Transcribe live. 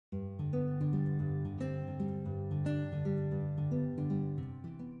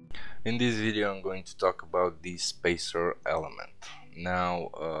In this video I'm going to talk about the spacer element.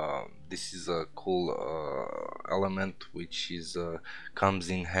 Now this is a cool element which is comes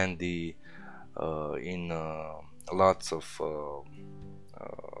in handy in lots of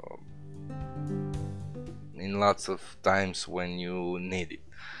times when you need it.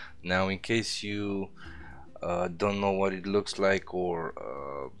 Now in case you don't know what it looks like, or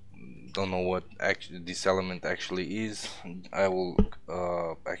don't know what actually this element actually is, I will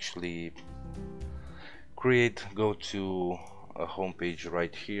actually go to a home page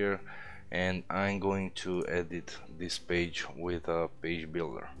right here, and I'm going to edit this page with a page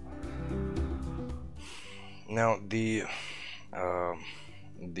builder. Now the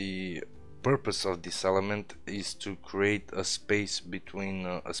purpose of this element is to create a space between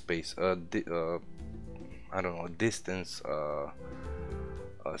I don't know, a distance, a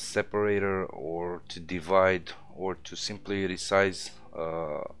separator, or to divide, or to simply resize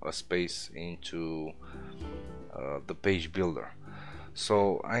a space into the page builder.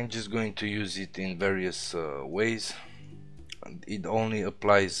 So I'm just going to use it in various ways. It only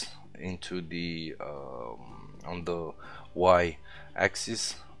applies into the on the Y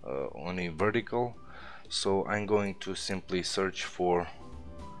axis, only vertical. So I'm going to simply search for,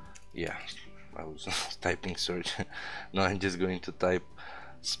 yeah, I was typing search. No, I'm just going to type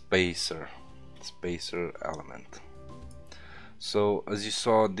spacer element. So as you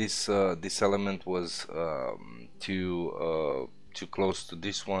saw, this element was too close to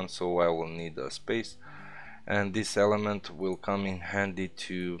this one, so I will need a space, and this element will come in handy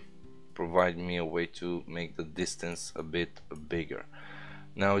to provide me a way to make the distance a bit bigger.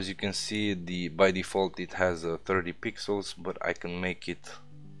 Now as you can see, by default it has 30 pixels, but I can make it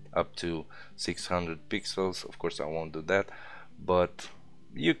up to 600 pixels. Of course I won't do that, but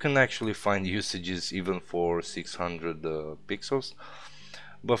you can actually find usages even for 600 pixels.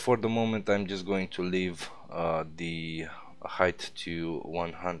 But for the moment I'm just going to leave the height to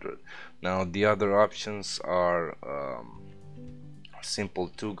 100. Now the other options are simple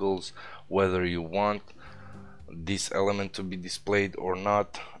toggles, whether you want this element to be displayed or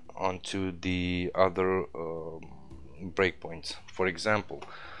not onto the other breakpoints. For example,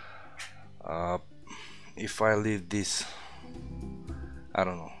 if I leave this, I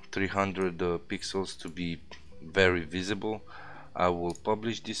don't know, 300 pixels to be very visible, I will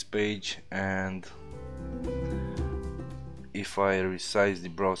publish this page, and if I resize the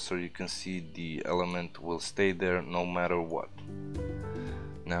browser, you can see the element will stay there no matter what.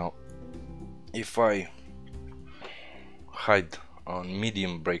 Now if I hide on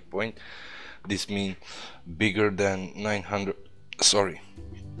medium breakpoint, this means bigger than 900,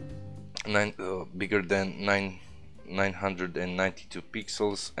 bigger than 992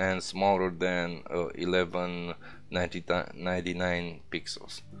 pixels and smaller than 1199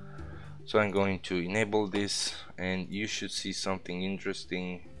 pixels. So I'm going to enable this, and you should see something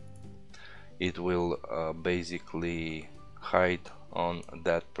interesting. It will basically hide on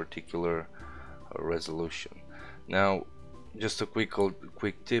that particular resolution. Now just a quick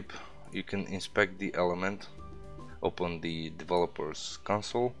tip: you can inspect the element, open the developer's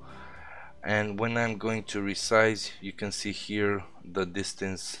console, and when I'm going to resize, you can see here the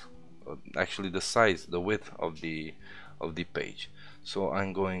distance, actually the size, the width of the page. So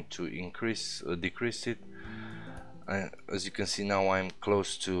I'm going to decrease it. As you can see now, I'm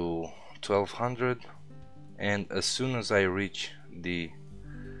close to 1200, and as soon as I reach the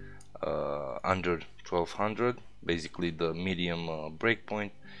under 1200, basically the medium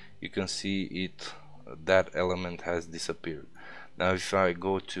breakpoint, you can see it, that element has disappeared. Now if I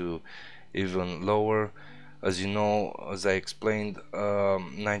go to even lower, as you know, as I explained,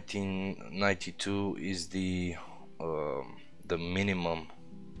 1992 is the minimum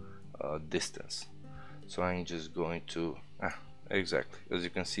distance. So I'm just going to exactly, as you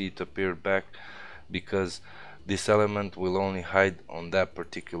can see, it appeared back because this element will only hide on that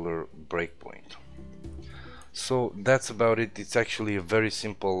particular breakpoint. So that's about it. It's actually a very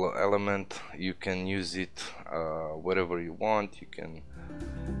simple element. You can use it wherever you want. You can,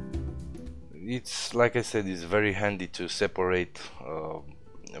 it's like I said, it's very handy to separate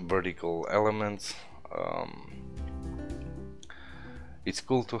vertical elements. It's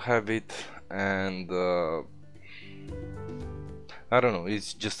cool to have it, and I don't know,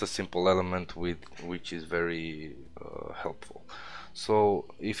 it's just a simple element which is very helpful. So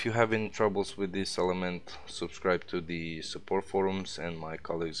if you have any troubles with this element, subscribe to the support forums and my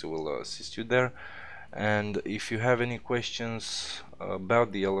colleagues will assist you there. And if you have any questions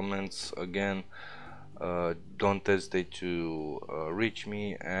about the elements, again, don't hesitate to reach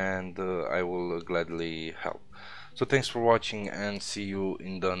me, and I will gladly help. So thanks for watching and see you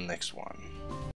in the next one.